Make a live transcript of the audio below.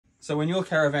So when your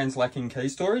caravan's lacking key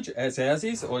storage, as ours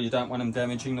is, or you don't want them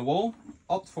damaging the wall,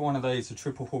 opt for one of these, a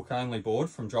triple hook only board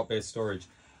from Drop Bear Storage.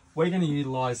 We're going to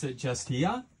utilise it just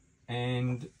here,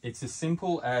 and it's as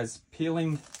simple as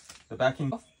peeling the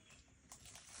backing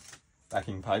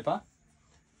paper,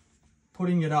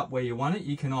 putting it up where you want it.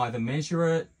 You can either measure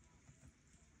it,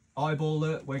 eyeball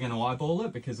it. We're going to eyeball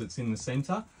it because it's in the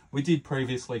centre. We did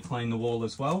previously clean the wall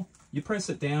as well. You press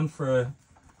it down for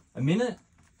a minute,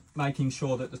 making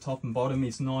sure that the top and bottom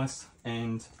is nice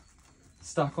and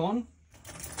stuck on.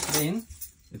 Then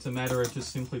it's a matter of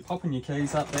just simply popping your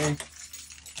keys up there.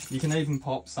 You can even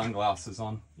pop sunglasses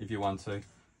on if you want to.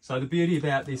 So the beauty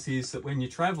about this is that when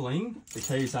you're travelling, the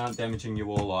keys aren't damaging your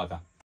wall either.